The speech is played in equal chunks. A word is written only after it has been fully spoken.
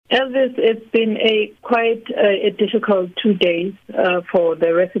Elvis, it's been quite a difficult 2 days for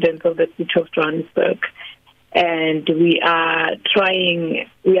the residents of the city of Johannesburg, and we are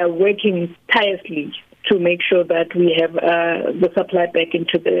working tirelessly to make sure that we have the supply back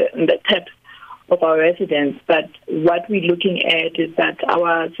into the taps of our residents. But what we're looking at is that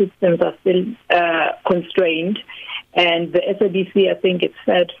our systems are still constrained, and the SABC, I think it's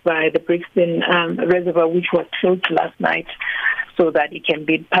fed by the Brixton Reservoir, which was closed last night, so that it can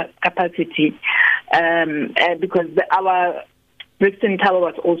build capacity. And because our Brixton Tower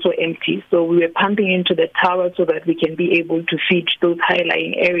was also empty, so we were pumping into the tower so that we can be able to feed those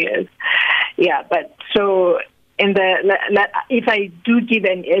high-lying areas. Yeah, but so if I do give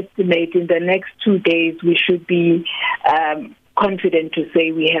an estimate, in the next 2 days, we should be confident to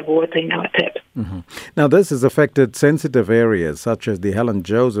say we have water in our taps. Mm-hmm. Now, this has affected sensitive areas such as the Helen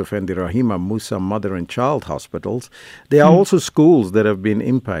Joseph and the Rahima Musa Mother and Child Hospitals. There are also schools that have been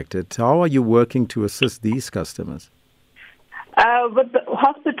impacted. How are you working to assist these customers? With the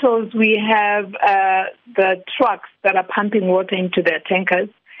hospitals, we have the trucks that are pumping water into their tankers,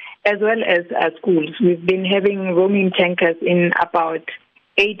 as well as schools. We've been having roaming tankers in about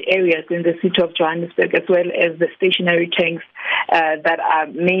 8 areas in the city of Johannesburg, as well as the stationary tanks that are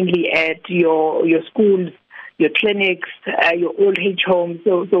mainly at your schools, your clinics, your old age homes.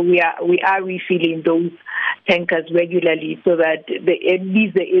 So we are refilling those tankers regularly, so that at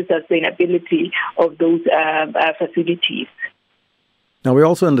least there is sustainability of those facilities. Now, we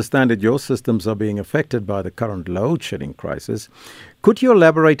also understand that your systems are being affected by the current load shedding crisis. Could you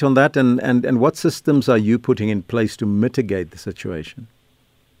elaborate on that, and what systems are you putting in place to mitigate the situation?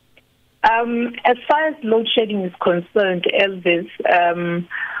 As far as load shedding is concerned, Elvis,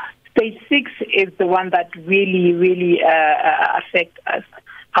 stage 6 is the one that really affects us.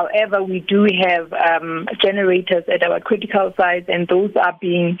 However, we do have generators at our critical sites, and those are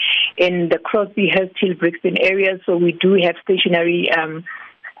being in the Crosby, Hursthill, Brixton areas. So we do have stationary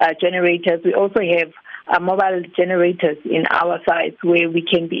generators. We also have mobile generators in our sites where we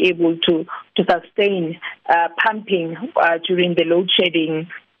can be able to sustain pumping during the load shedding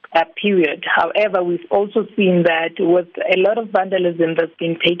period. However, we've also seen that with a lot of vandalism that's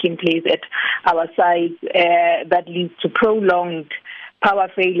been taking place at our sites that leads to prolonged power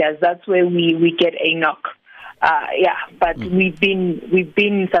failures. That's where we get a knock. But we've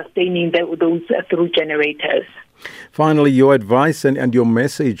been sustaining those through generators. Finally, your advice and your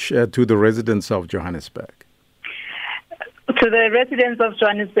message to the residents of Johannesburg. To the residents of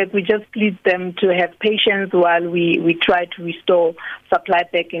Johannesburg, we just plead them to have patience while we try to restore supply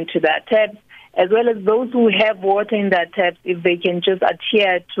back into their taps, as well as those who have water in their taps, if they can just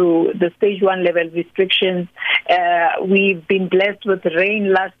adhere to the stage 1 level restrictions. We've been blessed with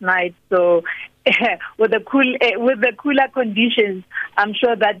rain last night, so with the cooler conditions, I'm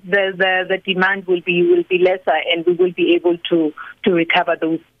sure that the demand will be lesser, and we will be able to recover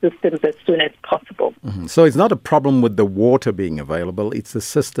those systems as soon as possible. Mm-hmm. So it's not a problem with the water being available; it's the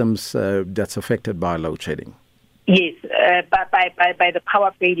systems that's affected by load shedding. Yes, by the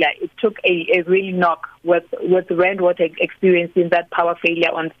power failure, it took a real knock with Randwater experiencing that power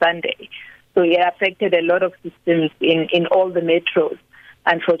failure on Sunday. So it affected a lot of systems in all the metros,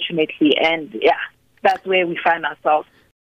 unfortunately, and that's where we find ourselves.